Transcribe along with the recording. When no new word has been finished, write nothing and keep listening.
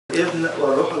ابن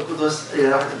والروح القدس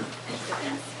إله واحد.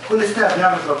 كل سنة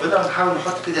بنعمة ربنا بنحاول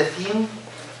نحط كده ثيم،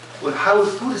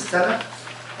 ونحاول طول السنة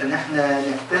إن إحنا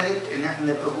نجتهد إن إحنا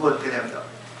نبقى جوه الكلام ده.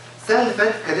 السنة اللي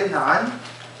فاتت اتكلمنا عن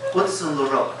قدس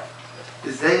للرب.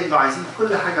 إزاي إنه عايزين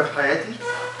كل حاجة في حياتي.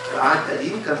 العهد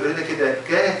القديم كان بيقول لنا كده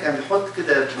الكاهن كان بيحط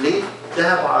كده بليت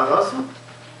ذهب على راسه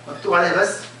مكتوب عليها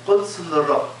بس قدس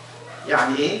للرب.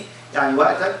 يعني إيه؟ يعني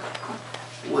وقتك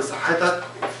وصحتك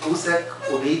وفلوسك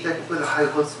وبيتك وكل حاجة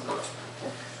قدس للرب.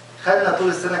 خدنا طول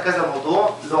السنة كذا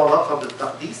موضوع له علاقة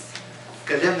بالتقديس.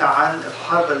 اتكلمنا عن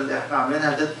الحرب اللي احنا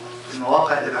عاملينها ضد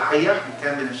المواقع الإباحية.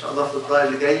 هنكمل إن شاء الله في الظهر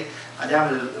اللي جاي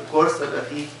هنعمل الكورس يبقى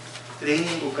فيه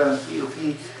تريننج وكان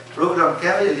فيه بروجرام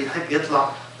كامل اللي يحب يطلع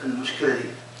المشكلة دي.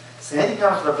 السنة دي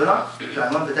بنعمة ربنا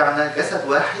العنوان بتاعنا جسد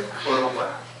واحد وروح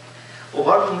واحد.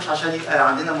 وبرضه مش عشان يبقى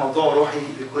عندنا موضوع روحي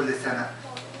لكل سنة،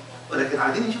 ولكن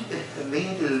عايزين نشوف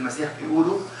أهمية اللي المسيح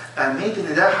بيقوله، أهمية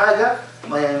إن ده حاجة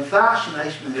ما ينفعش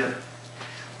نعيش من غيرها.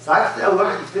 ساعات كتير أول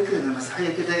واحد يفتكر إن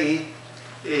المسيحية كده إيه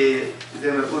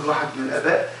زي ما يقول واحد من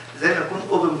الآباء زي ما يكون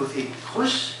أوبن بوفيه،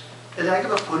 خش اللي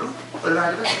هيعجبك كله واللي ما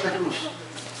عجبكش ما تاكلوش.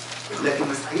 لكن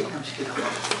مسيحيتنا مش كده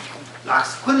خالص. بالعكس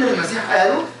كل اللي المسيح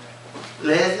قاله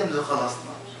لازم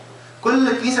لخلاصنا.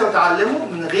 كل كنيسة بتعلمه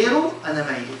من غيره أنا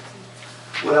ميت.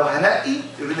 ولو هنقي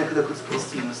يقول لنا كده قدس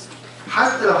فلسطينوس.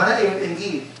 حتى لو هنقي من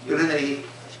الإنجيل يقول لنا إيه؟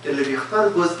 اللي بيختار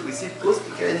جزء ويسيب جزء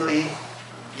كأنه إيه؟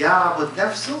 يعبد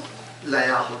نفسه لا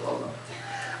يعبد الله.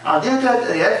 عندنا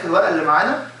 3 آيات في الورقة اللي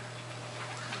معانا.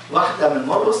 واحدة من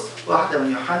مرقس، واحدة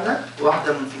من يوحنا،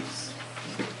 وواحدة من تيتوس.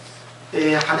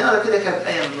 هنقرا كده كام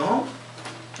آية منهم،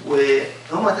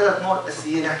 وهم 3 نقط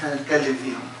أساسيين احنا هنتكلم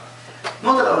فيهم.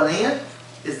 النقطة الأولانية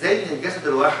إزاي إن الجسد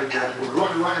الواحد ده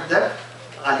والروح الواحد ده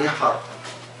عليه حرب.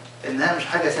 إنها مش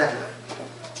حاجة سهلة.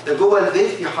 ده جوه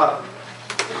البيت في حرب.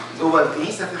 جوه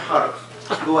الكنيسة في حرب.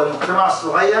 جوه المجتمع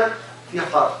الصغير في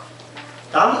حرب.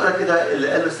 تعالوا نقرا كده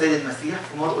اللي قاله السيد المسيح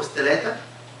في مرقس 3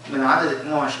 من عدد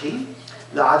 22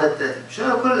 لعدد 30. مش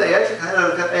هنقرا كل الآيات لكن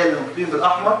هنقرا كام آية اللي مكتوبين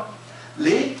بالأحمر.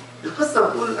 ليه؟ القصة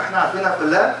بتقول احنا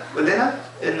عارفينها كلنا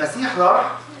المسيح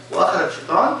راح وأخرج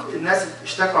شيطان، الناس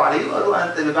اشتكوا عليه وقالوا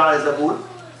أنت ببعل زبول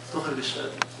تخرج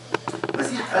الشياطين.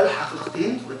 المسيح قال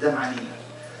حقيقتين قدام عينينا.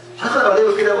 الحقيقة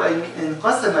الأولية كده وإن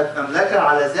انقسمت مملكة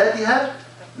على ذاتها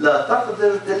لا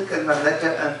تقدر تلك المملكة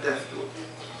أن تثبت.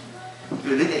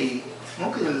 بيقول لنا إيه؟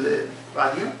 ممكن اللي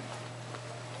بعدين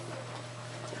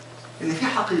إن في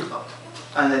حقيقة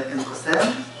أن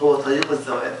الانقسام هو طريق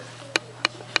الزوال.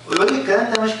 ويقول لي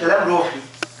الكلام ده مش كلام روحي،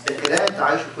 ده كلام أنت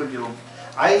عايشه كل يوم.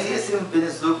 عايز يقسم بين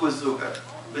الزوج والزوجة،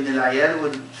 بين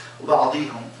العيال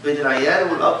وبعضيهم، بين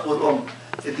العيال والأب والأم.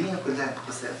 الدنيا كلها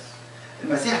انقسام.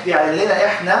 المسيح بيعلن لنا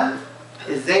إحنا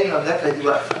إزاي المملكة دي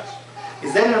واقفة.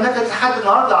 إزاي المملكة دي لحد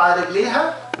النهارده على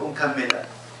رجليها ومكملة.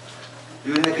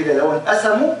 بيقول لنا كده لو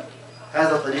انقسموا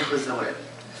هذا طريق الزوال.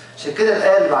 عشان كده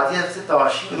الآية اللي بعديها في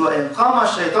 26 يقول وإن قام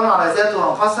الشيطان على ذاته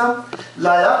وانقسم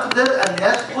لا يقدر أن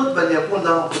يثبت بل يكون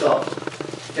له انقضاء.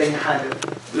 تاني حاجة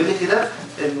بيقول لي كده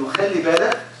إنه خلي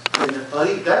بالك إن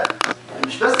الطريق ده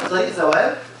مش بس طريق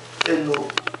زوال، إنه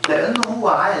لأنه هو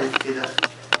عارف كده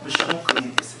مش ممكن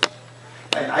ينقسم.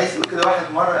 يعني عايز يقول كده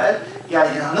واحد مرة قال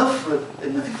يعني هنفرض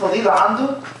إن في فضيلة عنده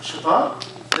الشيطان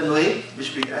إنه إيه مش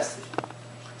بيتقسم.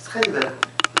 بس خلي بالك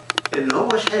اللي هو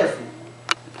شافه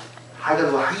الحاجة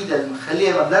الوحيدة اللي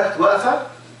مخليها مملكته واقفة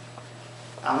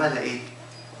عملها إيه؟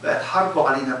 بقت حربه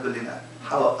علينا كلنا.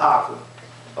 هوقعكم.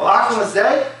 أوقعكم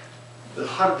إزاي؟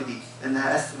 بالحرب دي.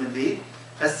 إنها أقسم البيت،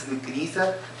 أقسم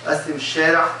الكنيسة، أقسم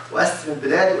الشارع، وأقسم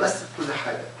البلاد، وأقسم كل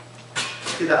حاجة.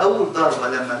 كده أول ضربة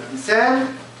لما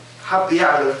الإنسان حب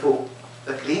يعلى لفوق.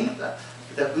 فاكرين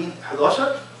في تكوين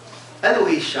 11 قالوا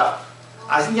إيه الشعب؟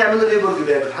 عايزين يعملوا إيه برج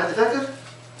بابل؟ حد فاكر؟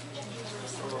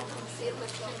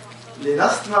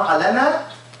 لنصنع لنا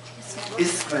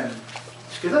اسما.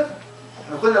 مش كده؟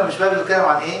 احنا كنا مش بنتكلم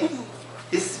عن ايه؟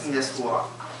 اسم يسوع.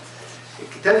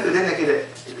 الكتاب يقول لنا كده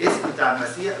الاسم بتاع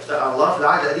المسيح بتاع الله في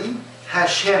العهد القديم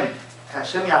هاشم.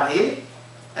 هاشم يعني ايه؟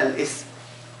 الاسم.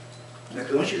 ما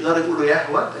كانوش يقدروا يقولوا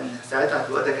يهوه لان ساعتها في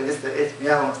الوقت ده كان لسه اسم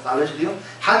يهوه ما استعملش ليهم.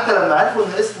 حتى لما عرفوا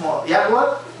ان اسمه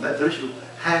يهوه ما قدروش يقولوا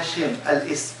هاشم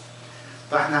الاسم.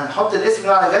 فاحنا هنحط الاسم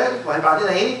ده على جنب وهيبقى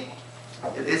عندنا ايه؟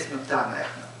 الاسم بتاعنا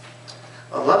احنا.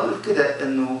 الله بيقول كده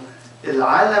انه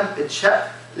العالم اتشق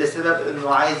لسبب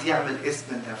انه عايز يعمل اسم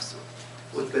لنفسه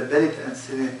واتبدلت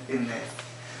ألسنة الناس.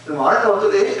 المعركة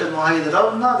بتقول ايه؟ انه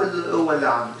هيضربنا بالقوة اللي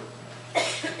عنده.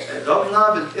 ضربنا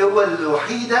بالقوة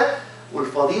الوحيدة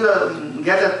والفضيلة من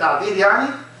جهة التعبير يعني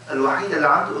الوحيدة اللي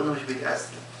عنده انه مش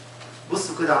بيتقسم.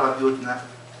 بصوا كده على بيوتنا.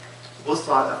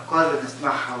 بصوا على الافكار اللي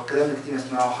بنسمعها والكلام اللي كتير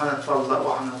بنسمعه وهنتطلق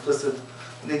وهننفصل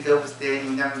ونتجوز تاني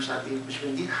ونعمل مش عارف ايه. مش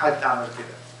من دين حد عمل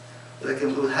كده.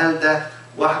 لكن بيقول هل ده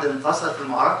واحد انتصر في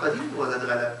المعركة دي ولا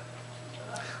اتغلب؟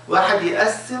 واحد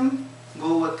يقسم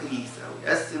جوه الكنيسة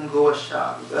ويقسم جوه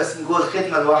الشعب ويقسم جوه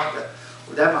الخدمة الواحدة،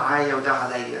 وده معايا وده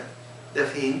عليا، ده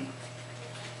فين؟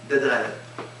 ده اتغلب.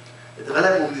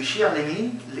 اتغلب وبيشيع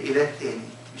لمين؟ لإله تاني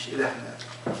مش إلهنا،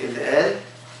 اللي قال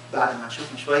بعد ما نشوف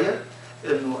من شوية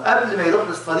إنه قبل ما يروح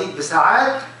للصليب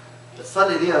بساعات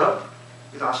تصلي ليه يا رب؟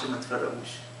 يقول عشان ما تفرقوش.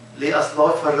 ليه؟ أصل لو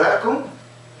فرقكم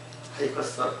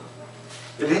هيكسركم.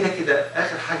 يقول لنا كده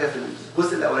آخر حاجة في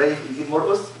الجزء الأولاني في إنجيل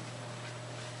مرقس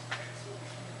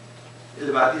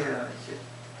اللي بعديها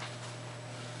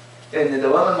كده، إن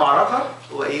دوام المعركة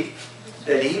هو إيه؟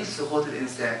 دليل سقوط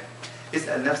الإنسان.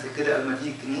 اسأل نفسك كده قبل ما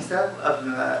تيجي الكنيسة وقبل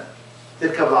ما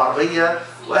تركب العربية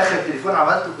وآخر تليفون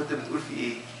عملته كنت بتقول فيه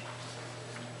إيه؟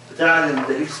 بتعلن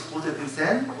دليل سقوط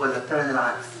الإنسان ولا بتعلن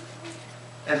العكس؟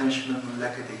 أنا مش من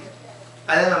المملكة دي،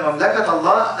 أنا من مملكة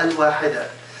الله الواحدة.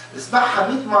 نسمعها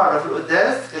 100 مرة في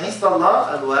القداس، كنيسة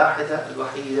الله الواحدة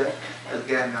الوحيدة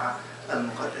الجامعة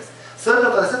المقدسة. سر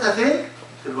قداستها فين؟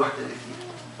 في الوحدة اللي فيها.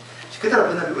 مش كده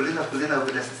ربنا بيقول لنا كلنا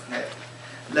وبلا استثناء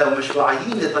لو مش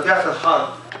واعيين لطبيعة الحرب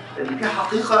إن في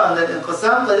حقيقة أن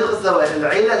الانقسام طريق الزوال،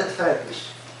 العيلة تتفركش.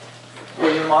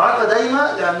 وإن المعركة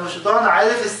دايما لأنه الشيطان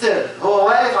عارف السر، هو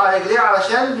واقف على رجليه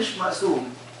علشان مش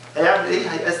مقسوم. هيعمل إيه؟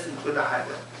 هيقسم كل حاجة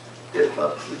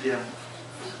تقدر قدامه.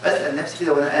 أسأل نفسي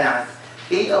كده وأنا قاعد،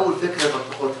 إيه أول فكرة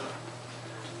بتاخدها؟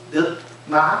 ضد،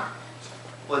 مع،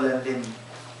 ولا ندم؟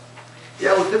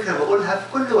 دي أول فكرة بقولها في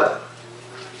كل وقت،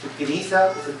 في الكنيسة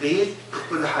وفي البيت وفي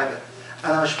كل حاجة.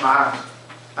 أنا مش معاهم،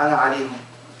 أنا عليهم،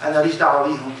 أنا ماليش دعوة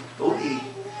بيهم. بقول إيه؟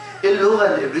 إيه اللغة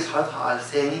اللي إبليس حاططها على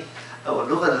لساني أو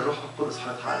اللغة اللي الروح القدس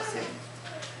حاططها على لساني؟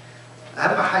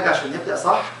 أهم حاجة عشان نبدأ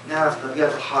صح نعرف طبيعة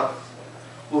الحرب،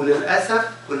 وللأسف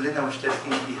كلنا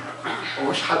مشتركين فيها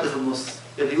ومش حد في النص.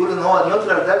 اللي يقول إن هو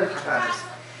نيوترال ده بيضحك على نفسه.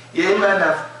 يا إما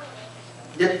أنا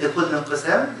ضد كل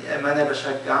انقسام يا إما أنا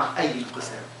بشجع أي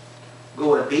انقسام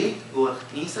جوه البيت جوه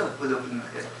الكنيسة وفي كل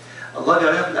مكان. الله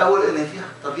بيعلمنا في الأول إن في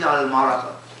طبيعة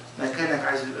للمعركة. مكانك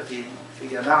عايز يبقى فين؟ في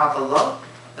جماعة الله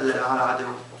ولا على عدو؟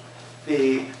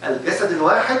 في الجسد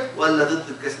الواحد ولا ضد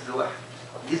الجسد الواحد؟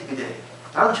 دي البداية.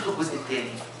 تعالوا نشوف الجزء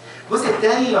الثاني. الجزء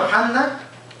الثاني يوحنا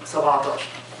 17.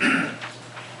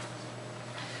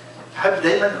 بحب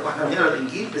دايما واحنا بنقرا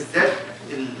الانجيل بالذات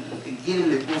الانجيل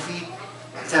اللي يكون فيه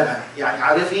زمن، يعني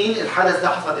عارفين الحدث ده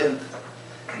حصل امتى.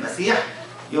 المسيح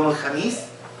يوم الخميس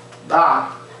بعد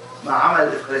ما عمل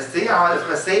الإفخارستية، عمل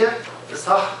الإفخارستية في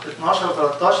صح 12 و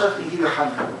 13 في انجيل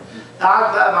يوحنا.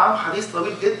 قعد بقى معاهم حديث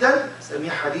طويل جدا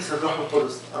سميه حديث الروح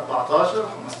القدس 14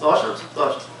 15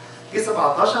 16. جه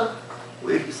 17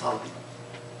 وقف يصلي.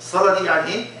 الصلاة دي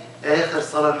يعني ايه؟ آخر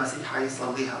صلاة المسيح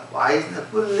هيصليها وعايزنا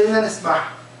كلنا نسمعها.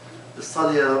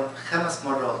 الصلي يا رب 5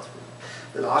 مرات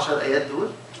في ال10 آيات دول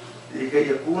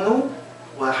لكي يكونوا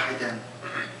واحدا.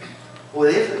 هو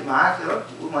يفرق معاك يا رب؟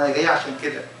 يقول ما أنا جاي عشان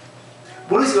كده.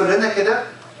 بولس يقول لنا كده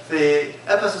في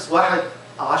أفسس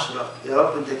 1:10 يا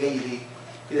رب أنت جاي ليه؟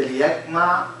 كده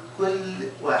ليجمع كل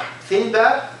واحد. فين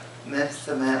بقى؟ ما في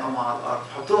السماء ومع الأرض.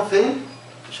 حطهم فين؟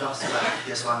 في شخص واحد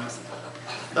يسوع المسيح.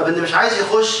 طب اللي مش عايز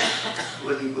يخش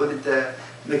يقول انت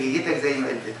مجيتك زي ما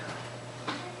قلتها.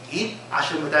 جيت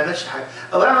عشان ما تعملش حاجه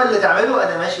او اعمل اللي تعمله،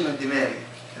 انا ماشي من دماغي،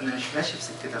 انا مش ماشي في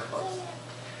سكتك خالص.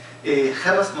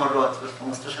 5 مرات في ال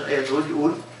 15 ايه دول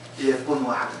يقول ليكون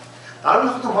واحدا. تعالوا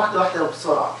ناخدهم واحده واحده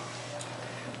وبسرعه.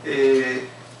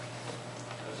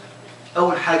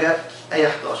 اول حاجه ايه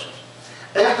 11.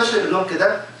 ايه 11 يقول لهم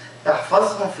كده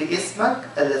احفظهم في اسمك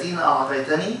الذين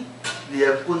اعطيتني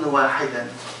ليكونوا واحدا.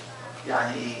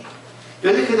 يعني ايه؟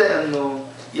 يقول لي كده انه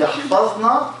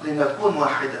يحفظنا لنكون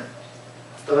واحدا.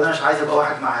 طب انا مش عايز ابقى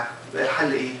واحد معاك، يبقى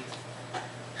الحل ايه؟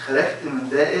 خرجت من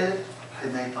دائرة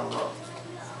حماية الله.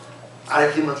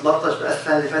 عارف ليه متلطش بقى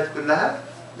السنة اللي فاتت كلها؟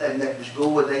 لانك مش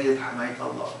جوه دائرة حماية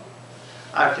الله.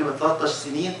 عارف ليه متلطش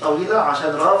سنين طويلة؟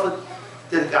 عشان رافض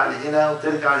ترجع لهنا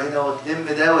وترجع لهنا وتلم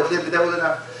ده وتلم ده وتقول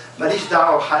انا ماليش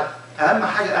دعوة بحد. اهم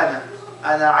حاجة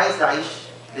انا عايز اعيش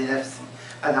لنفسي،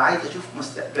 انا عايز اشوف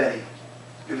مستقبلي.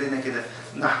 يقول لنا كده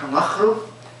نحن نخرج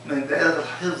من دائرة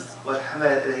الحفظ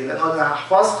والحماية الإلهية، لأنه أنا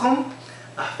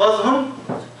أحفظهم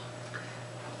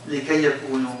لكي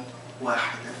يكونوا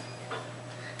واحدا.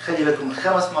 خلي بالكم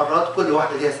 5 مرات كل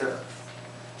واحدة ليها سبب.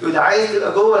 يقول عايز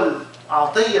تبقى جوه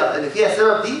العطية اللي فيها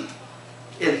سبب دي،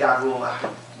 ارجع جوه واحد،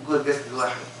 جوه الجسد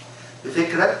الواحد،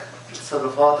 بفكرك،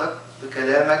 بتصرفاتك،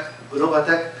 بكلامك،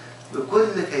 بلغتك،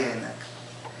 بكل كيانك.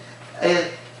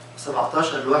 آية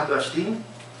 17 ل 21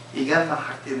 يجمع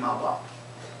حاجتين مع بعض.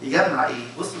 يجمع ايه؟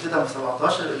 بصوا كده في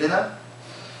 17 يقول لنا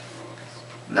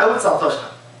من اول 19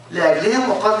 لاجلهم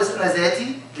مقدس انا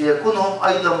ذاتي ليكونوا هم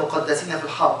ايضا مقدسين في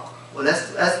الحق ولست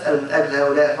أسأل من أجل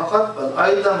هؤلاء فقط بل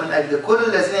أيضا من أجل كل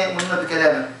الذين يؤمنون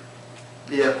بكلامك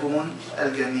ليكون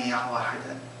الجميع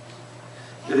واحدا.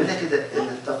 يقول لنا كده إن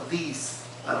التقديس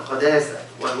القداسة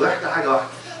والوحدة حاجة واحدة.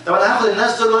 طب أنا هاخد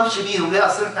الناس دول وأمشي بيهم ليه؟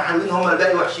 أصل إحنا حلوين هم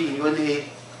الباقي وحشين. يقول لي إيه؟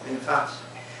 ما ينفعش.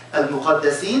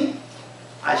 المقدسين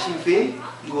عايشين فين؟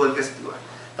 جوه الجسد الواحد.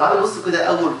 تعالوا بصوا كده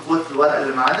أول قول في الورقة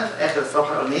اللي معانا في آخر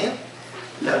الصفحة الأولانية.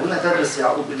 لأبونا تدرس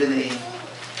يعقوب بيقول لنا إيه؟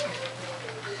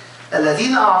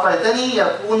 الذين أعطيتني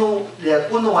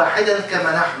ليكونوا واحدا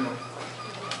كما نحن.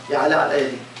 يعلق على الآية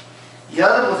دي.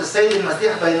 يربط السيد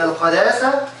المسيح بين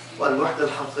القداسة والوحدة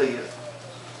الحقيقية.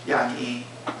 يعني إيه؟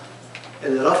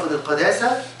 اللي رافض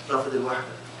القداسة رافض الوحدة.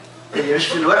 اللي مش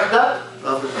في الوحدة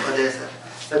رافض القداسة.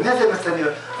 سميها زي ما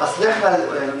تسميها. أصل إحنا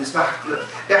يعني بنسمعها كتير.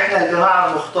 إحنا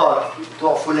الجماعة المختار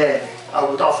بتوع فلان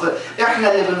أو بتوع فلان.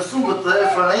 إحنا اللي بنصوم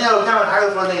بالطريقة الفلانية وبنعمل حاجة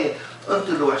فلانية. أنتوا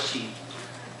اللي وحشين.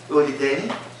 يقول لي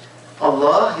تاني.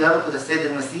 الله يربط السيد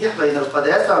المسيح بين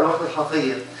القداسة والوحدة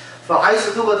الحقيقية.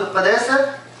 فحيث توجد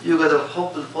القداسة يوجد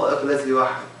الحب الفائق الذي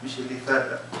يوحد، مش اللي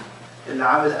يفرق. اللي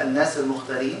عامل الناس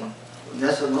المختارين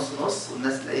والناس النص نص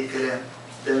والناس اللي أي كلام.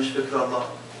 ده مش فكر الله.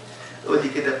 يقول لي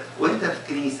كده وأنت في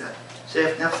الكنيسة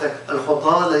شايف نفسك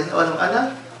الخطاة الذين قالهم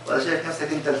أنا، ولا شايف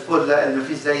نفسك أنت الفل لا اللي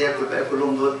مفيش زيك والباقي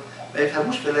كلهم دول؟ ما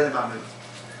يفهموش في اللي أنا بعمله.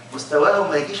 مستواهم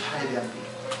ما يجيش حاجة جنبي.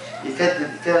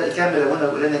 يكمل أبونا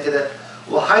يقول لنا كده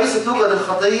وحيث توجد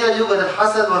الخطية يوجد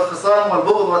الحسد والخصام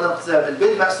والبغض والانقسام.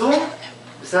 البيت مقسوم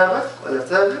بسببك ولا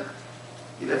بسببك؟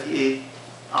 يبقى في إيه؟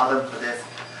 عدم قداسة.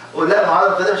 أقول لا ما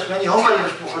عدم قداسة مش ماني هم اللي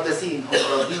مش مقدسين،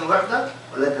 هم رافضين الوحدة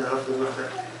ولا أنت اللي رافض الوحدة؟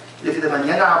 اللي كده من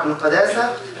ينعم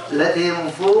بالقداسة التي هي من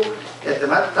فوق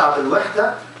يتمتع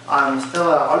بالوحدة على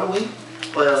مستوى علوي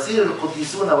ويصير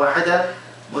القديسون واحدا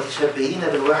متشبهين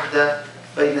بالوحدة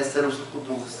بين الثالوث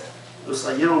القدوس.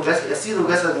 يصيروا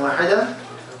جسدا واحدا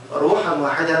روحا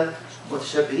واحدا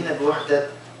متشبهين بوحدة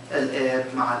الآب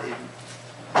مع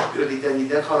الابن. يقول لي تاني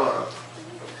ده قرارك.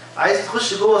 عايز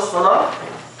تخش جوه الصلاة،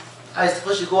 عايز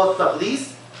تخش جوه التقديس،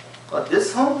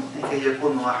 قدسهم لكي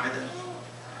يكونوا واحدا.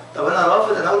 طب أنا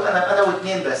رافض، أنا أقول أنا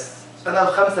واثنين بس، أنا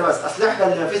وخمسة بس، أصل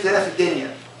إحنا اللي مفيش زينا في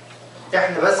الدنيا.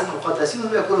 إحنا بس المقدسين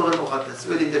والباقي كله غير مقدس.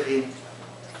 يقول لي أنت فين؟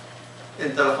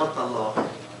 أنت رفضت الله.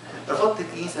 رفضت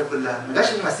الكنيسة كلها. ما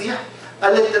جاش المسيح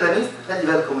قال للتلاميذ خلي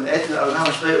بالكم الآيات اللي قريناها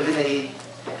من شوية يقول لنا إيه؟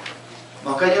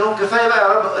 ما كان يوم كفاية بقى يا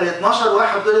رب ال 12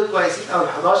 واحد دول كويسين أو ال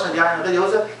 11 يعني غير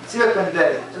يوسف سيبك من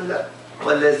الباقي. قلت له لا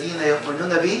والذين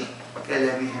يؤمنون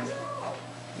بكلامهم.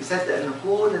 مصدق إن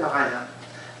كل العالم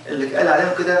اللي قال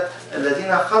عليهم كده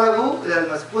الذين خرجوا إلى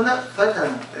المسكونة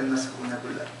فتنوا المسكونة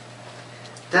كلها.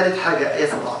 ثالث حاجة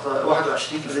آية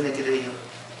 21 يقول لنا كده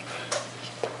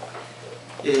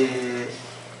إيه؟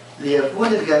 ليكون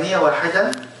الجميع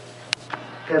واحدا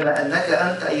كما أنك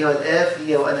أنت أيها الآب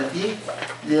في وأنا فيك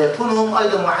ليكونوا هم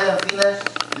أيضا واحدا فينا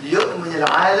ليؤمن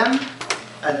العالم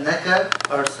أنك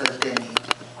أرسلتني.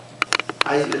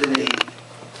 عايز يقول لنا إيه؟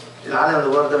 العالم اللي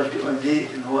ورا ده مش بيؤمن ليه؟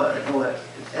 إن هو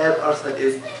الآب أرسل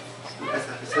إيه؟ للأسف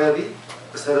بسببي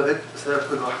بسببك بسبب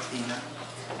كل واحد فينا.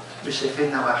 مش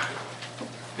شايفيننا واحد.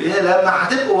 لأن لما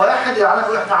هتبقوا واحد العالم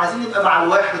يقول إحنا عايزين نبقى مع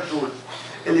الواحد دول.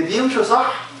 اللي بيمشوا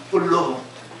صح كلهم.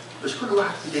 مش كل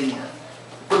واحد في الدنيا.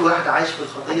 كل واحد عايش في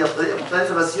الخطية بطريقة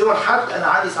مختلفة. بس يوم الأحد أنا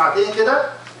عندي ساعتين كده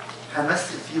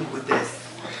همثل فيهم قداس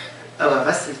أو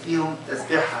همثل فيهم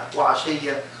تسبيحة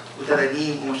وعشية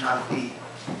وترانيم ومش عارف إيه.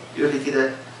 يقول لي كده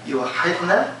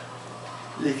يوحدنا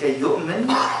لكي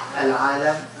يؤمن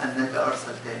العالم أنك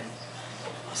أرسلتني.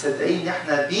 مصدقين إن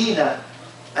إحنا بينا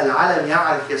العالم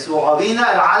يعرف يسوع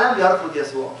وبينا العالم يرفض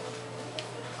يسوع.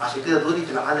 عشان كده دوري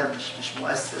في العالم مش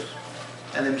مؤثر.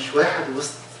 أنا مش واحد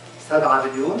وسط 7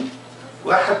 مليون.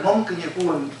 واحد ممكن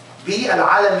يكون بيه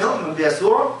العالم يؤمن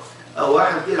بيسوع أو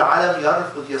واحد بيه العالم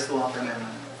يرفض يسوع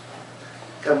تماما.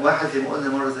 كم واحد زي ما قلنا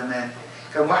مرة زمان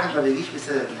كم واحد ما بيجيش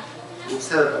بسببي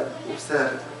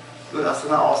وبسببك يقول أصل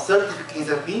أنا عصرت في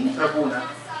الكنيسة مين؟ في أبونا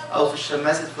أو في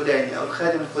الشماس الفلاني أو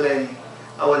الخادم الفلاني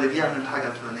أو اللي بيعمل الحاجة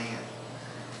الفلانية.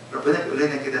 ربنا بيقول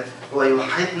لنا كده هو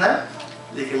يوحدنا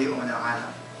لكي يؤمن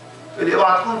العالم. يقول لي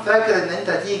اوعى تكون فاكر ان انت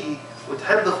تيجي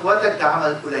وتحب اخواتك ده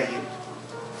عمل قليل.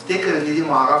 افتكر ان دي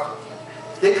معركه.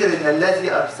 افتكر ان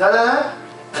الذي ارسلنا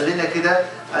قال لنا كده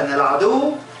ان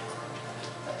العدو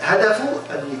هدفه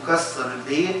ان يكسر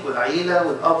البيت والعيله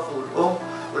والاب والام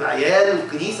والعيال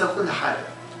والكنيسه وكل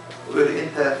حاجه. ويقول لي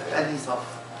انت في انهي صف؟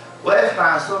 واقف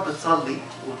مع يسوع بتصلي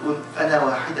وتقول انا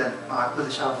واحدا مع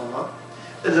كل شعب الله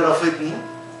اللي رافضني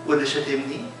واللي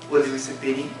شتمني واللي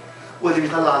بيسبني واللي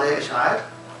بيطلع عليا اشاعات،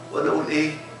 ولا اقول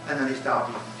ايه؟ انا ماليش دعوه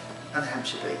بيه، انا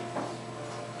همشي بعيد.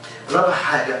 رابع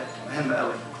حاجه مهمه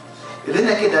قوي يقول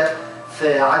لنا كده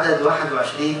في عدد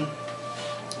 21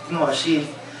 22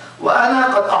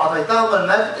 وأنا قد أعطيتهم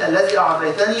المجد الذي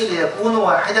أعطيتني ليكونوا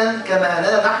واحدا كما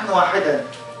أننا نحن واحدا.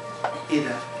 إيه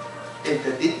ده؟ أنت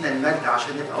اديتنا المجد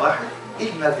عشان نبقى واحد؟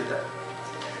 إيه المجد ده؟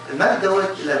 المجد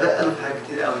دوت الآباء قالوا في حاجات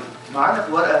كتير قوي. معانا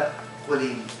في ورقة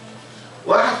قولين.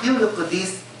 واحد فيهم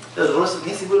القديس الغرس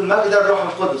الكنيسي بيقول المجد ده الروح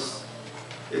القدس.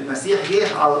 المسيح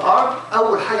جه على الأرض،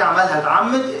 أول حاجة عملها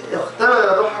اتعمد،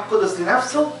 اختبر الروح القدس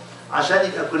لنفسه عشان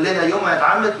يبقى كلنا يوم ما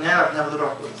نتعمد نعرف ناخد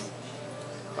الروح القدس.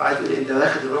 فعايز يقول انت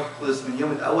واخد الروح القدس من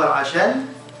اليوم الاول عشان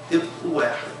تبقوا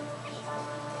واحد.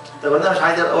 طب انا مش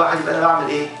عايز ابقى واحد، يبقى انا بعمل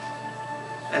ايه؟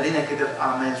 قال لنا كده في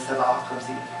اعمال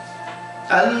 57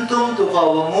 انتم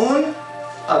تقاومون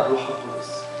الروح القدس.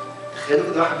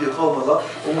 تخيلوا كده واحد بيقاوم الله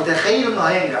ومتخيل انه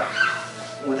هينجح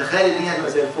ومتخيل الدنيا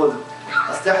هتبقى زي الفل.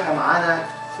 اصل احنا معانا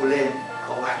فلان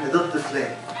او احنا ضد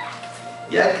فلان.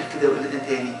 ياكد كده ويقول لنا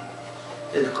تاني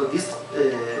القديس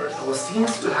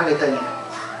اغسطينوس يقول حاجه تانيه.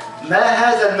 ما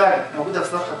هذا المجد موجودة في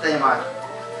الصفحة الثانية معانا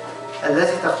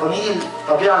الذي تقتضيه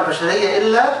الطبيعة البشرية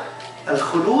إلا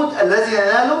الخلود الذي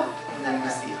يناله من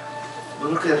المسيح.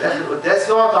 بنقول كده في آخر القداس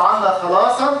يعطى عنا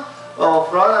خلاصا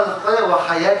وغفرانا للخطايا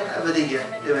وحياة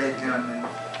أبدية لما يتنام منه.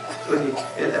 تقول لي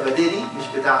الأبدية دي مش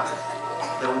بتاعتك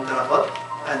لو أنت رفضت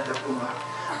أن تكون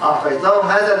واحد. أعطيتهم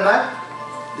هذا المجد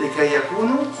لكي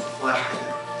يكونوا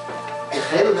واحدا.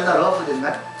 تخيلوا إن أنا رافض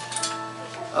المجد،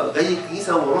 جاي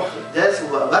الكنيسه وبروح قداس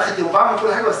وبخدم وبعمل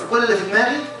كل حاجه، بس كل اللي في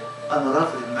دماغي انا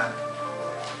رافض المجد.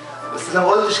 بس انا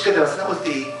ما قلتش كده، بس انا قلت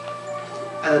ايه؟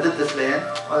 انا ضد فلان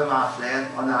وانا مع فلان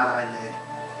وانا على علان.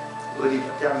 يقول لي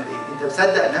بتعمل ايه؟ انت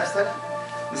مصدق نفسك؟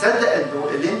 مصدق انه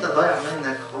اللي انت ضايع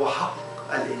منك هو حق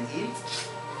الانجيل؟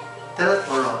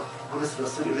 3 مرات بولس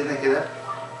الرسول يقول لنا كده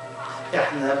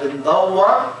احنا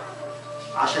بندور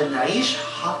عشان نعيش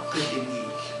حق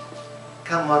الانجيل.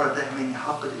 كم مرة ده مني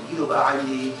حق الإنجيل وبقى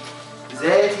عندي إيه؟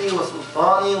 ذاتي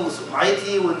وسلطاني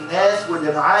وسمعتي والناس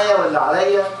واللي معايا واللي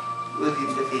عليا. يقول لي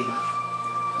أنت فين؟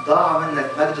 ضاع منك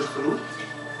مجد الخلود،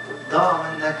 ضاع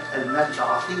منك المجد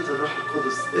عطية الروح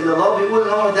القدس اللي الله بيقول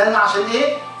إن هو ادانا عشان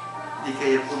إيه؟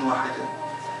 لكي يكون واحدا.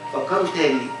 فكروا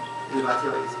تاني اللي بعتيه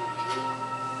رئيسي.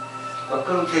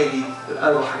 فكروا تاني في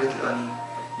الأربع حاجات الأولانية.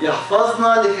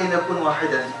 يحفظنا لكي نكون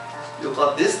واحدا،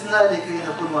 يقدسنا لكي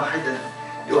نكون واحدا،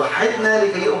 يوحدنا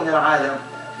لكي يؤمن العالم،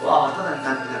 واعطانا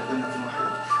المجد لكي نكون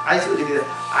واحدا. عايز يقول لي كده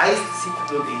عايز تسيب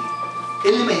دول ايه؟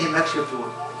 ايه اللي ما يهمكش في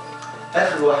دول؟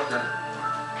 اخر واحده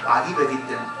وعجيبه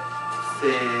جدا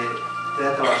في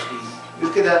 23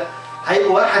 يقول كده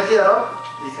هيبقوا واحد ليه يا رب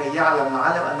لكي يعلم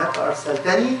العالم انك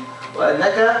ارسلتني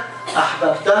وانك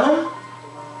احببتهم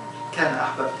كما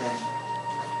احببتني.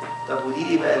 طب ودي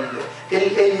ايه بقى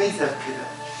ايه الميزه في كده؟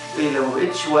 ايه لو ما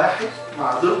بقتش واحد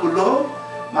مع دول كلهم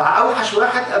مع اوحش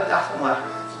واحد قبل احسن واحد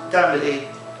تعمل ايه؟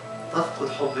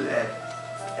 تفقد حب الاب.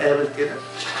 قابل كده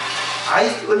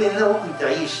عايز تقول لي ان انا ممكن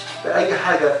تعيش باي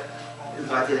حاجه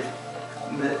اللي بعدين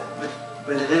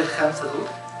من غير الخمسه دول؟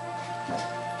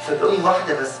 صدقوني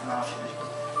واحده بس ما اعرفش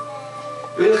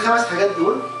يقول ال5 حاجات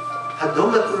دول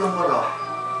هديهم لك كلهم مره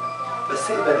واحده،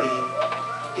 بس اقبل ايه؟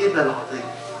 اقبل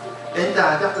العطيه. انت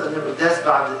هتحضر من القداس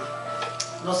بعد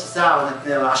نص ساعه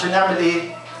ونتناول عشان نعمل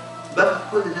ايه؟ باخد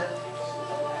كل ده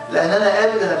لان انا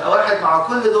قابل ان ابقى واحد مع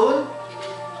كل دول.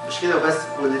 مش كده بس،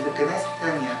 واللي في الكنائس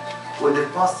الثانيه واللي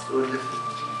في مصر واللي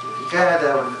في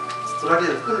كندا واللي في استراليا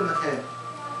في كل مكان.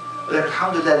 يقول لك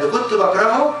الحمد لله اللي كنت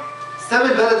بكرهه ساب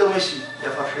البلد ومشي يا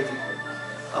فرحتي.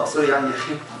 سوري يعني يا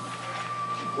خيبتي.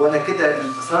 وانا كده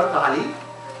انتصرت عليه،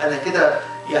 انا كده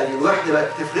يعني الوحده بقت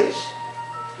تفرقش.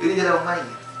 يقول لي لو ميت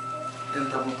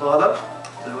انت مطالب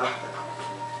بالوحده.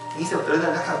 كنيسه بتقول لنا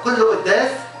ان احنا كل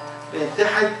قداس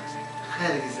بنتحد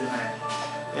خارج الزمان،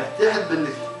 بنتحد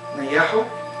باللي نيحوا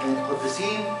من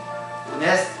القديسين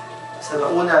وناس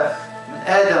سبقونا من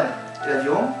ادم الى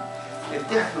اليوم،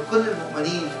 نتحد بكل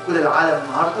المؤمنين في كل العالم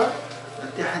النهارده،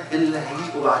 نتحد باللي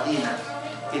هيجوا بعدينا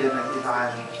الى مجد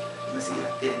العالم المسيح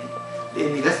الثاني،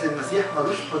 لان جسد المسيح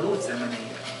ملوش حدود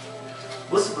زمنيه.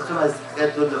 بصوا في الخمس حاجات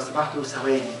دول لو سمحتوا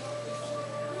ثواني،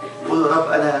 قولوا يا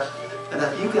رب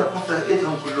انا يمكن اكون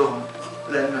فاقدهم كلهم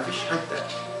لان مفيش حته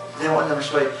زي ما قلنا من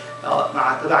شويه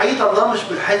مع تبعيه الله مش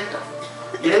بالحته،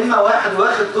 يا اما واحد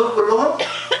واخد دول كلهم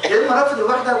يا اما رافض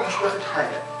الوحده ومش واخد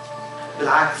حاجه.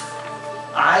 بالعكس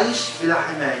عايش بلا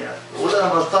حمايه وقول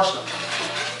انا بلطشه،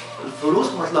 الفلوس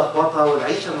متلخبطه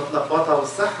والعيشه متلخبطه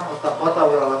والصحه متلخبطه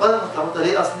والعلاقات متلخبطه.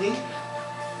 ليه؟ اصلي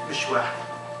مش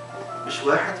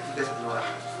واحد في جسد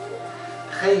الواحد.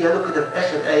 تخيلوا كده في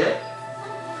اخر ايه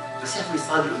المسيح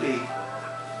بيصلي يقول ايه؟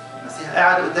 المسيح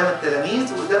قاعد قدام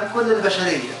التلاميذ وقدام كل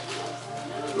البشريه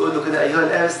يقول له كده ايها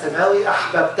الاب السماوي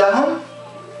احببتهم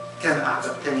كما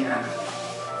احببتني انا.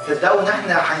 صدقوا ان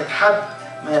احنا هنتحب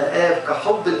من الآب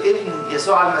كحب الابن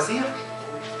يسوع المسيح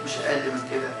مش أقل من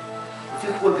كده.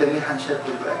 وفي قول جميل هنشاركه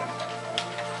دلوقتي.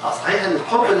 صحيح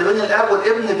الحب اللي بين الآب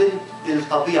والابن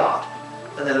بالطبيعة،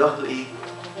 أنا اللي واخده إيه؟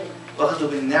 واخده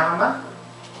بالنعمة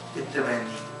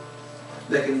بالتبني.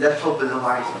 لكن ده الحب اللي هو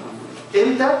عايز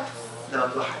يقوله. إمتى؟ لو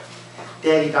اتوحد.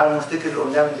 تاني تعالوا نفتكر اللي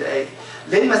قلناه من دقايق.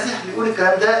 ليه المسيح بيقول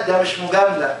الكلام ده؟ ده مش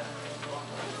مجاملة،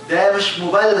 ده مش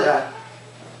مبالغة،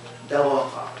 ده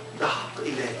واقع، ده حق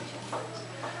إلهي.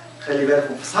 خلي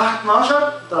بالكم في صح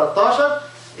 12 13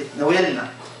 اتناولنا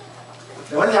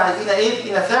عايزينها ايه؟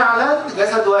 بقينا فعلا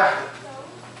جسد واحد.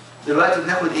 دلوقتي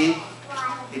بناخد ايه؟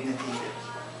 النتيجة.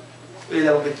 إيه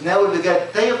لو بتناول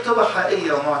بجد تايب توبة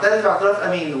حقيقية ومعترف باعتراف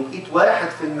أمين وبقيت واحد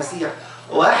في المسيح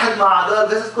وواحد مع أعضاء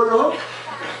الجسد كلهم،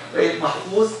 بقيت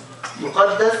محفوظ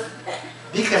مقدس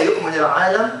بك يؤمن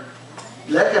العالم،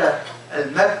 لك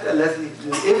المجد الذي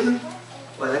للابن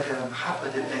ولك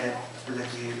محبة الآب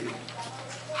التي هي الابن.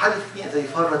 حد فينا زي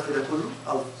فرط في ده كله؟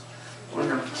 أو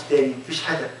قلنا مفيش تاني، مفيش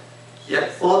حاجة.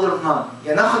 يا all or none،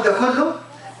 يا ناخد ده كله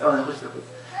يا ما ناخدش ده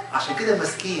كله. عشان كده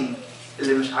المسكين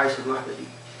اللي مش عايش الوحدة دي،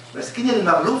 مسكين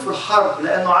المغلوب في الحرب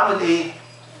لأنه عامل إيه؟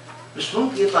 مش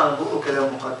ممكن يطلع من بقه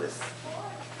كلام مقدس.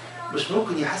 مش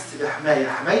ممكن يحس بحماية.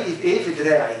 حمايتي في إيه؟ في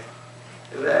دراعي.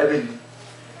 يبقى قابلني.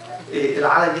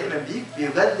 العالم يؤمن بيك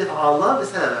بيجدف على الله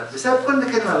بسببك، بسبب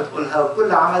كل كلمة بتقولها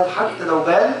وكل عمل حتى لو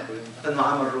بان إنه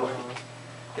عمل روحي.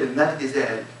 المجد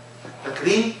زال.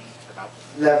 فاكرين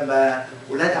لما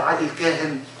ولاد علي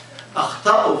الكاهن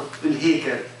أخطأوا في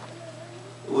الهيكل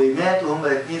وماتوا هما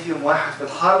الاثنين فيهم واحد في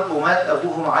الحرب، ومات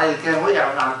أبوهم علي الكاهن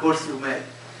وقع من على الكرسي ومات.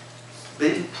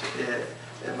 بنت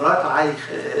مرات علي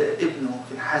ابنه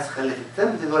فنحاس خلفت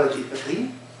تمت الولد إيه؟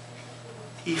 فاكرين؟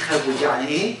 إيه خبوا يعني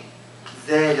إيه؟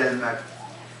 زال المجد.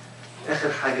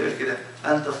 آخر حاجة يقول كده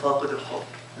أنت فاقد الحب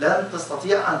لن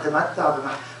تستطيع أن تمتع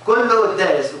بمحبة. كل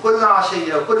قداس وكل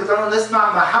عشية وكل كمان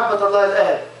نسمع محبة الله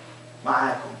الآب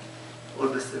معاكم. قول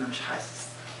بس أنا مش حاسس.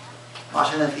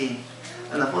 عشان أنا فين؟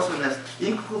 أنا فاصل نفسي.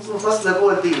 يمكن كنت فاصلة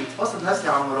جوه البيت، فاصل نفسي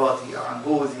عن مراتي، عن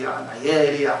جوزي، عن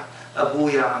عيالي، عن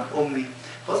أبويا، عن أمي،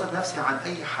 فاصل نفسي عن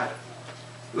أي حد.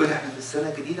 يقول إحنا في السنة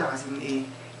الجديدة عايزين إيه؟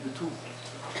 نتوب.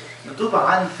 نتوب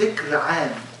عن فكر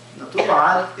عام، نتوب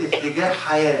عن اتجاه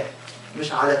حياة،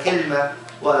 مش على كلمة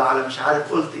ولا على مش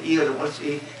عارف قلت إيه ولا ما قلتش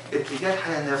إيه. اتجاه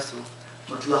الحياة نفسه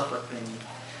متلخبط مني.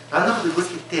 تعالوا ناخد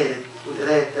الجزء الثالث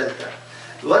والقراية الثالثة.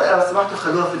 الورقة لو سمحتوا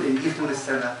خلوها في الإنجيل طول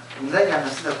السنة ونراجع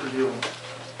نفسنا كل يوم.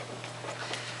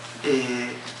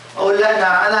 أقول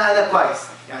لا أنا كويس.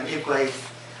 يعني إيه كويس؟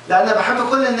 لا أنا بحب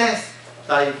كل الناس.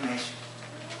 طيب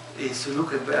ماشي.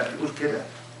 سلوكك بقى بيقول كده؟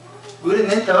 بيقول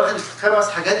إن أنت واخد الخمس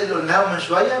حاجات اللي قلناهم من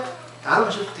شوية. تعالوا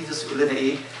نشوف تيتوس يقول لنا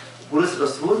إيه. بولس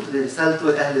الرسول لرسالته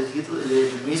لأهل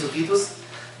تلميذه تيتوس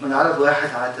من عدد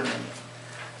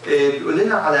 1-8. بيقول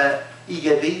لنا على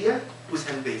إيجابية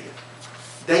وسلبية.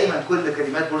 دايما كل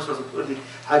كلمات بولس الرسول بتقول لي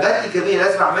حاجات إيجابية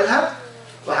لازم أعملها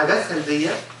وحاجات سلبية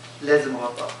لازم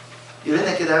أبطلها. يقول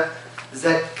لنا كده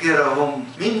ذكرهم.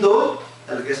 مين دول؟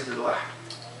 الجسد الواحد.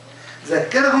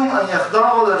 ذكرهم أن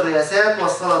يخضعوا للرياسات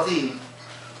والسلاطين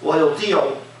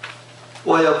ويطيعوا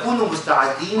ويكونوا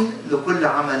مستعدين لكل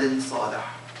عمل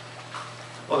صالح.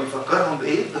 وبيفكرهم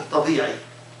بإيه؟ بالطبيعي.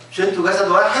 مش انتوا جسد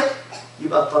واحد؟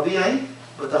 يبقى الطبيعي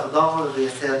بتخضعوا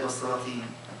للرياسات والسلاطين.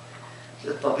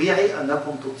 الطبيعي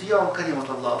أنكم تطيعوا كلمة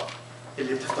الله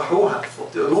اللي بتفتحوها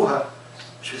وبتقروها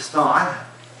مش بتسمعوا عنها.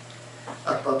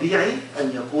 الطبيعي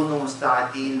أن يكونوا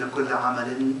مستعدين لكل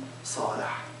عمل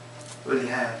صالح. يقول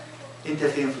لي ها أنت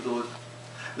فين في دول؟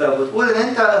 لو بتقول إن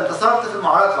أنت انتصرت في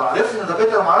المعركة، عرفت إن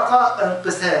ضبط المعركة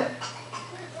انقسام،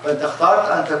 فأنت اخترت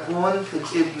أن تكون في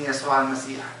الابن يسوع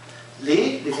المسيح.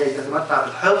 ليه؟ لكي تتمتع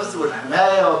بالحفظ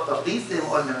والحماية والتقديس زي ما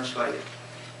قلنا من شوية.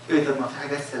 إيه طب ما في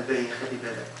حاجات سلبية خلي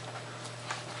بالك.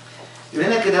 يقول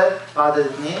لنا كده في عدد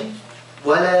 2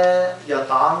 ولا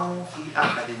يطعنوا في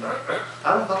أحد.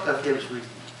 تعالوا نفكر فيها بشوية.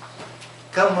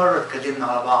 كم مرة اتكلمنا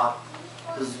على بعض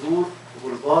بالزور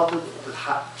وبالباطل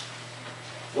وبالحق.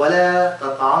 ولا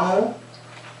تطعنوا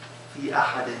في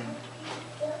أحد.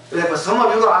 يقول لك بس هما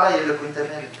بيقولوا عليا. يقول لك أنت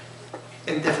بارك.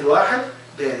 أنت في الواحد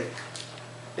بارك.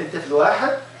 أنت في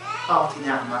الواحد أعطي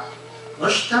نعمة.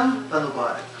 نشتم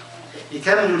فنبارك.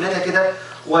 يكمل يقول لنا كده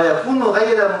ويكونوا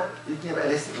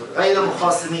غير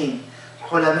مخاصمين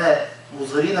حلماء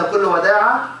مظهرين كل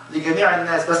وداعة لجميع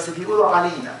الناس. بس بيقولوا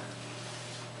علينا،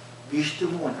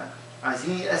 بيشتمونا،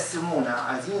 عايزين يقسمونا،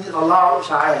 عايزين يطلعوا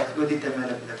إشاعات. يقول لي أنت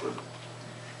مالك بده كله؟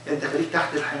 أنت خليك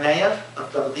تحت الحماية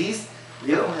التقديس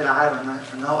ليؤمن العالم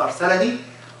أنه أرسلني.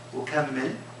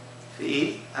 وكمل في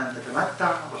إيه؟ أن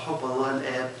تتمتع بحب الله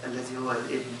الآب الذي هو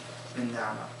الابن من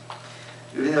نعمة.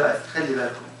 يقول لنا بقى خلي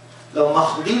بالكم لو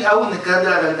مخضوضين قوي ان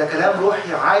الكلام ده كلام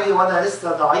روحي عالي وانا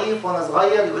لسه ضعيف وانا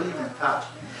صغير، يقول لي ما ينفعش.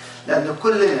 لان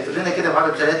كلنا يقول لنا كده في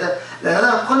عدد 3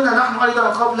 لاننا كنا نحن ايضا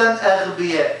قبلا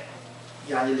اغبياء.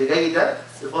 يعني اللي جاي ده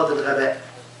صفات الغباء.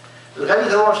 الغبي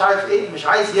اللي هو مش عارف ايه، مش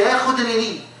عايز ياخد اللي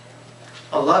ليه.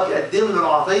 الله بيقدم له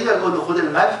العطيه، يقول له خد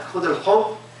المجد، خد الحب،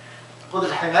 خد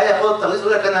الحمايه، خد التغيير.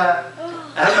 يقول لك انا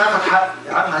اهم اخد حقي.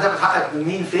 يا عم هتاخد حقك من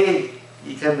مين فين؟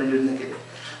 يكمل لنا كده.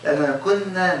 لأننا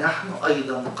كنا نحن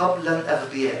أيضا قبلا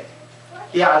أغبياء.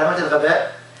 إيه علامات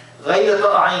الغباء؟ غير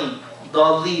طائعين،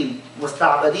 ضالين،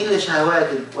 مستعبدين لشهوات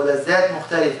ولذات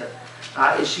مختلفة،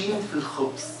 عائشين في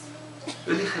الخبث.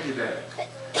 يقول لي خلي بالك،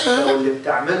 لو اللي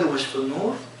بتعمله مش في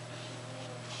النور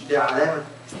دي علامة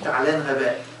استعلان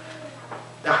غباء.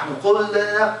 نحن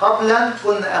كلنا قبلا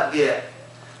كنا أغبياء،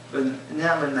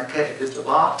 بنعمل مكائد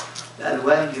للطباع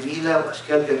بألوان جميلة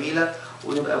وأشكال جميلة،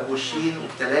 ونبقى بوشين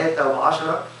وبثلاثة وب10.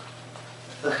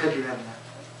 فخلي بالنا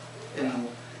إنه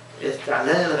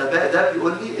استعلان الغباء ده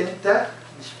بيقول لي أنت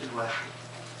مش في الواحد.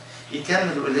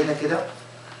 يكمل يقول لنا كده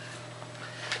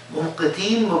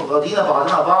ممقتين مبغضين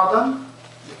بعضنا بعضا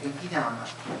لكن في نعمة.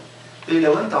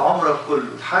 لو أنت عمرك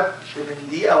كله لحد من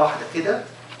دقيقة واحدة كده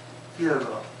في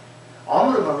رجاء.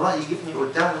 عمر ما الله يجيبني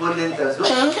قدامه يقول لي أنت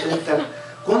زهد، أنت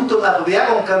كنتم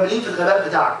أغبياء ومكملين في الغباء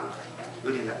بتاعكم.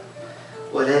 يقول لي لا.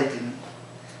 ولكن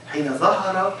حين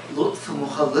ظهر لطف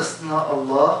مخلصنا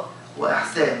الله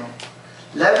وإحسانه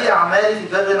لا بأعمال في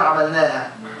بر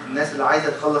عملناها. الناس اللي عايزة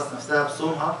تخلص نفسها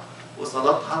بصومها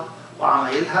وصلاتها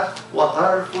وعمايلها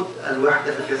وترفض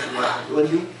الوحدة في الجسد الواحد، يقول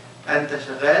لي أنت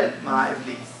شغال مع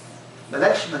إبليس،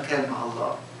 مالكش مكان مع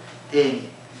الله. تاني،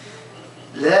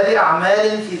 لا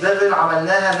بأعمال في بر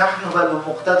عملناها نحن بل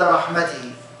بمقتضى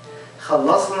رحمته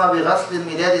خلصنا بغسل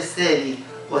الميلاد الثاني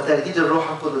وتجديد الروح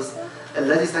القدس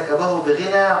الذي سكبه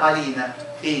بغنى علينا.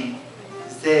 فين؟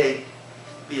 ازاي؟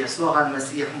 بيسوع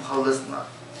المسيح مخلصنا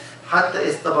حتى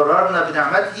استبررنا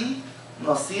بنعمته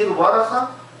نصير بركة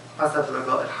حسب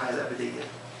رجاء الحياة الأبدية.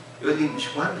 يقول لي مش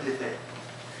مهم اللي فات،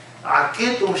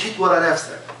 عكيت ومشيت ورا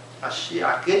نفسك،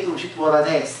 عكيت ومشيت ورا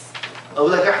ناس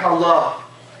أقول لك احنا الله،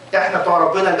 احنا بتوع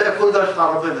ربنا، الباقي كل ده مش بتاع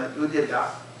ربنا. يقول لي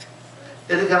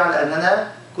ارجع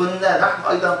لأننا كنا نحن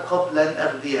أيضا قبلا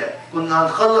أغبياء، كنا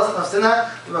هنخلص نفسنا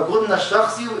بمجهودنا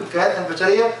الشخصي وإمكانياتنا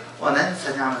البشرية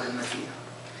وننسى نعمة المسيح.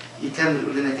 يكمل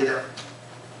يقول لنا كده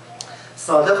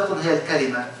صادقة هي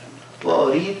الكلمة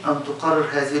وأريد أن تقرر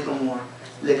هذه الأمور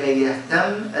لكي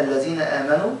يهتم الذين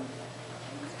آمنوا.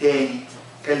 تاني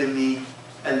كلم مين؟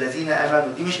 الذين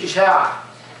آمنوا، دي مش إشاعة.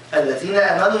 الذين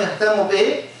آمنوا يهتموا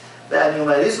بإيه؟ بأن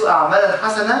يمارسوا أعمالا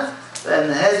حسنة،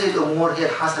 فإن هذه الأمور هي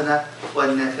الحسنة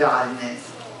والنافعة للناس.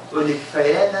 يقول لي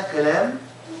كفايانا كلام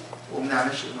وما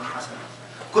بنعملش أمور حسنة.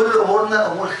 كل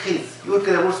أمورنا أمور خير. يقول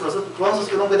كده بولس رسول كورنثوس،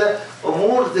 يقول لهم كده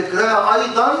أمور ذكرها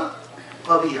أيضا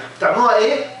قبيح. بتعملوها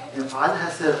إيه؟ نفعلها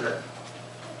سرا.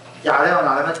 دي علامة من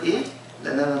علامات إيه؟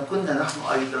 لأننا كنا نحن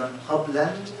أيضا قبلا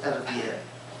أغبياء.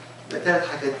 ده 3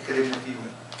 حاجات اتكلمنا فيهم.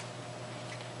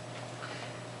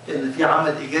 إن في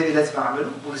عمل إيجابي لازم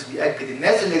أعمله، بولس بيأكد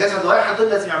الناس اللي جسد واحد دول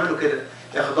لازم يعملوا كده،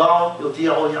 يخضعوا،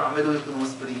 يطيعوا، يعملوا، يكونوا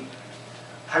مصبرين.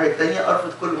 الحاجة الثانية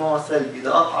أرفض كل ما هو سلبي،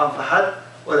 لا أطعن في حد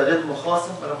ولا غير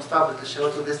مخاصم ولا مستعبد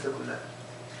للشهوات والجسد كلها.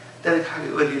 ثالث حاجة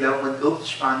يقول لي لو ما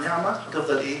تجاوبتش مع النعمة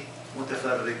هتفضل إيه؟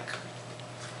 متفرج.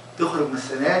 تخرج من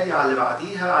السنة دي على اللي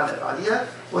بعديها على اللي بعديها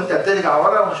وأنت بترجع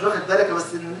ورا ومش واخد بالك بس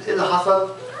إيه اللي حصل؟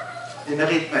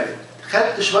 دماغي اتملت.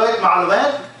 خدت شوية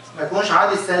معلومات ما يكونش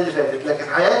عندي السنة اللي فاتت،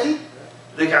 لكن حياتي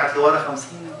رجعت لورا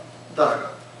 50 درجة.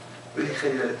 يقول لي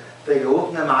خلي بالك،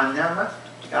 تجاوبنا مع النعمة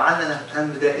جعلنا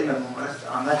نهتم دائما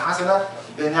بممارسة أعمال حسنة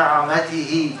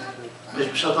بنعمته، مش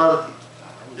بشطارتي،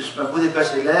 مش مجهود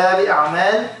البشري، لا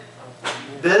بأعمال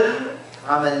بر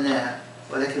عملناها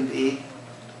ولكن بإيه؟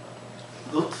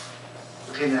 لطف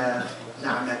غنى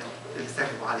نعمته اللي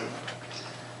سكبوا علينا.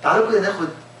 تعالوا كده ناخد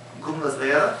جملة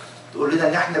صغيرة تقول لنا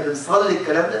إن إحنا بنصلي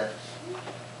الكلام ده،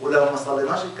 ولو ما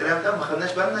صليناش الكلام ده ما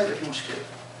خدناش بالنا يبقى في مشكلة.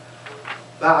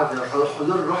 بعد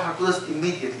حضور الروح القدس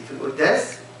immediately في القداس،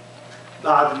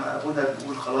 بعد ما ابونا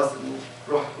بيقول خلاص انه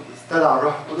روح استدعى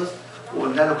الروح القدس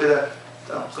وقلنا له كده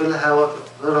تنقلها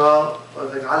وتطهرها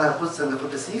وتجعلها قدسا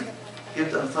لقدسيك،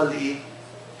 يبدا نصلي ايه؟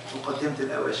 مقدمه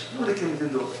الاواشي. نقول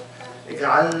الكلمتين دول: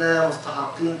 اجعلنا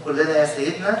مستحقين كلنا يا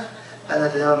سيدنا ان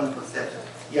نتناول من قدساتك.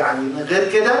 يعني من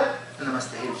غير كده انا ما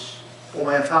استاهلش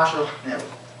وما ينفعش اروح اتناول.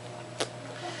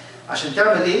 عشان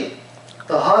تعمل ايه؟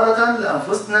 طهارة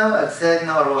لانفسنا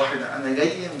واجسادنا وارواحنا. انا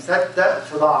جاي مصدق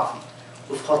في ضعفي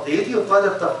وفي خطيتي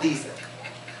وطالب تقديسك.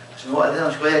 عشان هو قال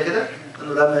لنا شويه كده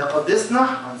انه لما يقدسنا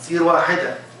هنصير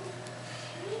واحدا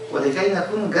ولكي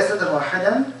نكون جسدا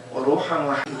واحدا وروحا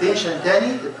واحدا. تنشن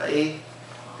تاني تبقى ايه؟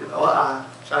 تبقى واقعه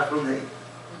مش عارف لونها ايه.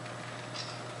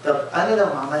 طب انا لو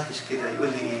ما عملتش كده يقول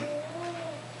لي ايه؟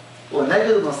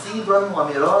 ونجد نصيبا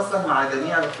وميراثا مع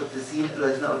جميع القديسين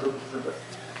الذين ارجوكم في البر.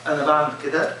 انا بعمل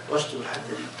كده واشطب الحته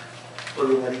دي. اقول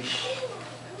له ماليش.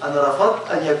 انا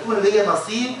رفضت ان يكون لي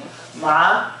نصيب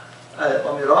مع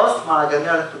وميراث مع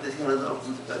جميع القديسين الذين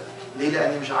ارجوكم في البر. ليه؟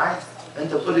 لاني مش عايز.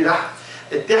 انت بتقول لي راح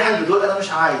اتحد بدول، انا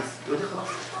مش عايز. يقول لي خلاص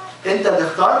انت اللي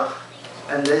اخترت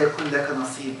ان لا يكون لك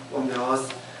نصيب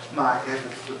وميراث مع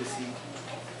كافه القديسين.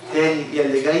 تاني يا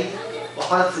اللي جاي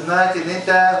وحاطط في دماغك ان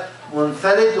انت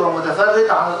منفرد ومتفرد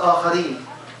عن الاخرين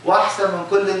واحسن من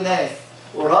كل الناس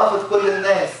ورافض كل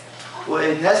الناس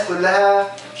والناس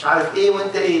كلها مش عارف ايه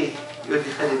وانت ايه. يقول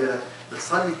لي خلي بالك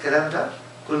بتصلي الكلام ده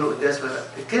كله قداس ولا لا؟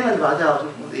 الكلمه اللي بعدها على طول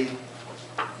نقول ايه؟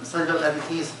 نصلي بقى قبل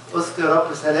الكنيسه اذكر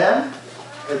رب سلام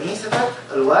كنيستك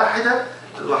الواحده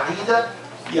الوحيده.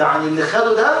 يعني اللي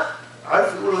خدوا ده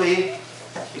عارف يقولوا ايه؟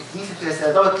 الكنيسه فيها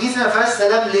سلام. طب الكنيسه ما فيهاش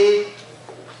سلام ليه؟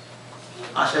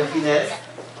 عشان في ناس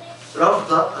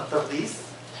رافضه التقديس،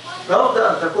 رافضه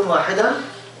ان تكون واحدا،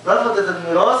 رفضت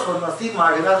الميراث والنصيب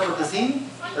مع جميع القديسين،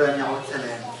 فلن يعود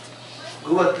سلام.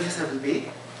 جوه الكنيسه في البيت،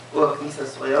 جوه الكنيسه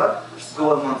الصغيره،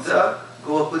 جوه المنطقه،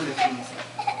 جوه كل الكنيسه.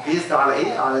 بيزد على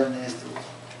ايه؟ على الناس دول.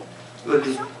 يقول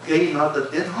لي جاي النهارده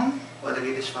تدينهم ولا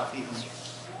جاي تشفع فيهم؟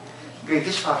 جاي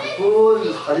تشفع في كل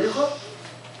الخليقه.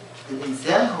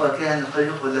 الانسان هو كاهن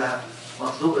الخليقه كلها،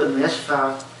 مطلوب انه يشفع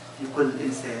في كل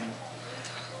انسان.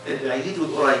 البعيد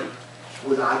والقريب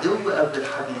والعدو قبل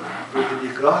الحبيب واللي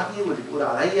بيكرهني واللي بيقول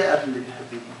عليا قبل اللي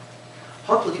بيحبني.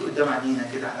 حطوا دي قدام عينينا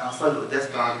كده. احنا هنصلي القداس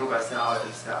بعد ربع ساعه ولا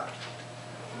ثلث ساعه.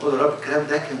 قول يا رب الكلام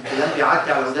ده كان كلام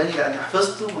بيعدي على وداني لاني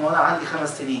حفظته من وانا عندي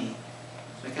 5 سنين.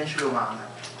 ما كانش له معنى.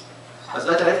 بس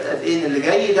دلوقتي عرفت قد ايه ان اللي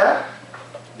جاي ده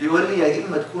بيقول لي يا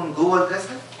اما تكون جوه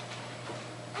الجسد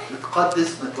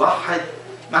متقدس متوحد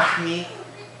محمي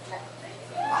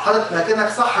حاطط مكانك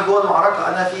صح جوه المعركه.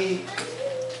 انا في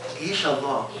جيش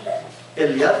الله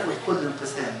اللي يرفض كل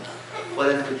انقسام،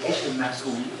 ولا انا في الجيش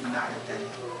المهزوم في الناحيه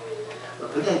الثانيه.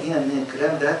 ربنا يدينا ان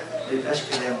الكلام ده ما يبقاش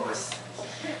كلام بس،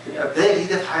 تبقى بدايه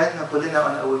جديده في حياتنا كلنا.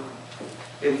 وانا اقولكم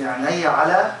ان عيني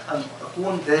على ان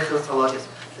اكون داخل صلاه يسوع.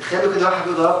 تخيلوا كده واحد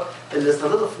بيقول يا رب اللي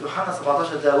صليته في يوحنا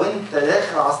 17 ده وانت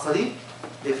داخل على الصليب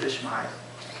ما يفرقش معايا.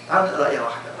 تعالوا نقرا ايه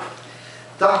واحده.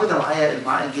 تعالوا كده معايا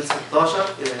مع انجيل 16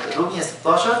 رومية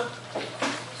 16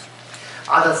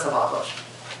 عدد 17.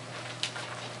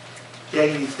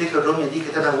 يعني نفتكر الرومية دي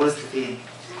كتبها بولس فين؟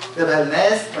 كتبها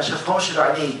الناس ما شافهمش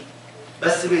بعينيه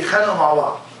بس بيتخانقوا مع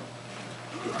بعض.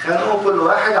 بيتخانقوا كل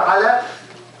واحد على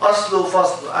اصله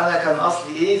وفصله. انا كان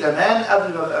اصلي ايه زمان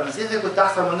قبل ما ابقى مسيحي كنت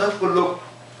احسن منكم كلكم.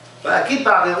 فاكيد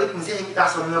بعد ما بقيت مسيحي كنت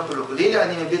احسن منكم كلكم. ليه؟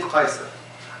 لاني من بيت قيصر.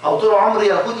 او طول عمري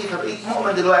يهودي فبقيت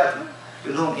مؤمن دلوقتي.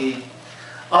 يقول لهم ايه؟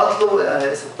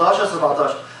 اطلب 16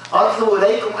 17 اطلب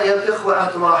اليكم ايها الاخوه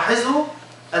ان تلاحظوا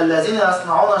الذين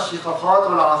يصنعون الشقاقات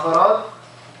والعثرات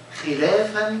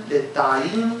خلافا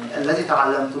للتعليم الذي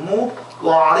تعلمتموه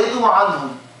واعرضوا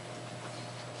عنهم.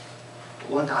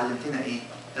 وانت علمتنا ايه؟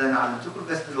 انا علمتكم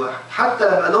الجسد الواحد. حتى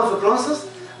لما قال لهم في كرونسوس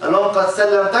قال لهم قد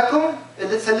سلمتكم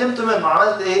اللي اتسلمتوا منه.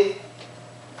 عملت ايه؟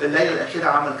 في الليله الاخيره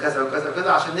عمل كذا وكذا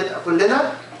وكذا عشان نبقى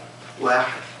كلنا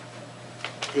واحد.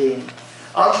 تاني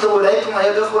اطلب اليكم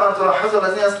ايها الاخوه ان تلاحظوا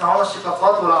الذين يصنعون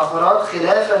الشقاقات والعثرات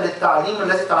خلافا للتعليم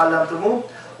الذي تعلمتموه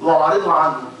واعرضوا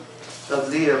عنه. طب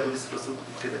ليه يا بولس الرسول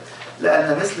كده؟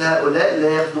 لان مثل هؤلاء لا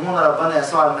يخدمون ربنا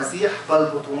يسوع المسيح بل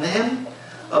بطونهم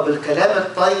وبالكلام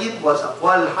الطيب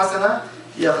والاقوال الحسنه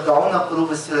يخدعون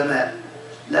قلوب السلماء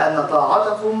لان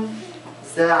طاعتكم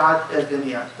ساعد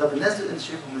الجميع. طب الناس دول انت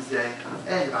شايفهم ازاي؟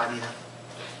 قالب عليها.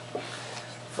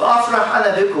 فافرح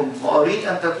انا بكم واريد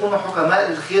ان تكونوا حكماء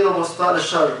للخير وبسطاء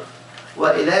للشر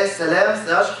واله السلام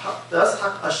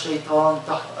سيسحق الشيطان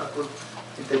تحت ارجلكم.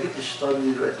 انت جبت الشيطان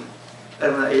من دلوقتي.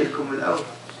 انا قايل لكم من الاول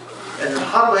ان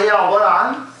الحرب هي عباره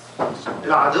عن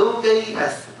العدو جاي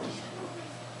يأسف.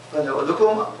 فانا اقول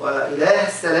لكم واله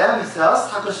السلام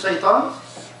سيسحق الشيطان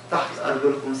تحت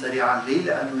ارجلكم سريعا. ليه؟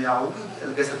 لانه يعود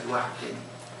الجسد الواحد تاني.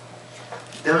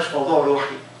 ده مش موضوع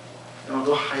روحي، ده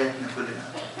موضوع حياتنا كلنا.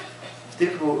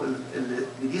 افتكروا ان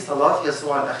دي صلاه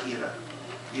يسوع الاخيره.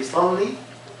 يصلي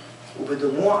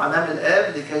وبدموع امام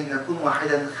الاب لكي نكون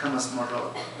واحدا 5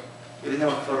 مرات. يقول لنا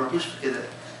ما تفرطوش في كده.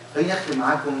 خليني اختم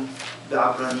معاكم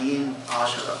بعبرانيين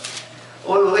 10.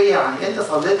 قولوا ايه يعني؟ انت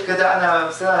صليت كده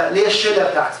انا ليه الشله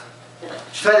بتاعتي؟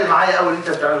 مش فارق معايا قوي اللي انت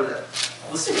بتعمله ده.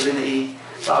 بص يقول لنا ايه؟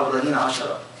 في عبرانيين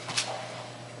 10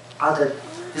 عدد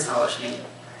 29.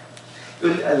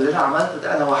 يقول اللي انا عملته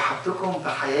ده انا وحدتكم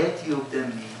بحياتي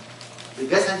وبدمي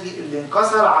بجسدي اللي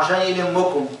انكسر عشان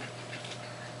يلمكم.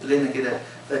 يقول لنا كده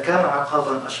فكم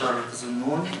عقابا اشر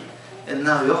تظنون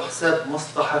انه يحسب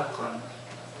مستحقا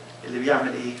اللي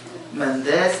بيعمل ايه؟ من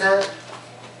داس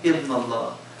ابن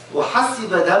الله وحسب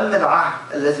دم العهد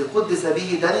الذي قدس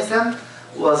به دنسا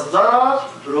واصدر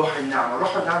بروح النعمة.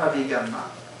 روح النعمة بيجمع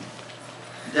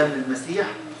دم المسيح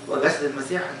وجسد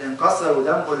المسيح اللي انكسر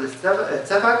ودمه اللي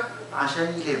اتسفك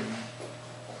عشان يلم.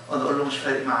 وانا اقول له مش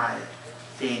فارق معايا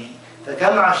تاني.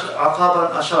 فكم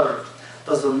عقابا اشر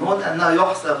تظنون انه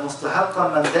يحسب مستحقا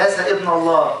من داس ابن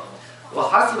الله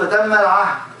وحسب دم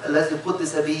العهد الذي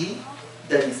قدس به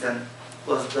دنسا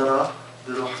واصدر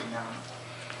بروح النعمة.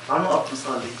 تعالوا نقف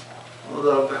نصلي ونقول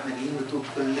يا رب احنا جايين نتوب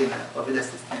كلنا وبلا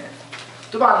استثناء.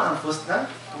 نتوب عن انفسنا،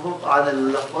 نتوب عن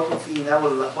اللي لخبطوا فينا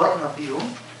واللي لخبطنا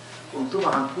فيهم، ونتوب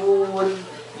عن كل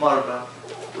مرة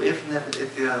وقفنا في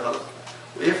الاتجاه الغلط.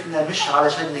 وقفنا مش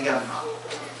علشان نجمع،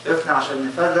 وقفنا عشان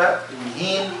نفرق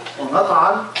ونهين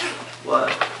ونطعن،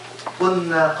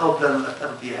 وكنا قبلا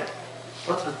الأغبياء.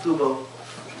 فترة توبة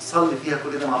نصلي فيها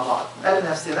كلنا مع بعض من أجل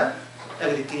نفسنا، من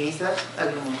أجل الكنيسة، من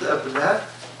أجل المنطقة كلها،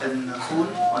 أن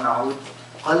نكون ونعود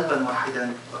قلبا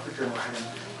واحدا وفكرا واحدا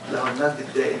له المجد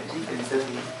الدائم في كنيسته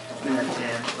من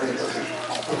الآن وإلى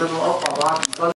الأبد. نقف مع بعض نصلي.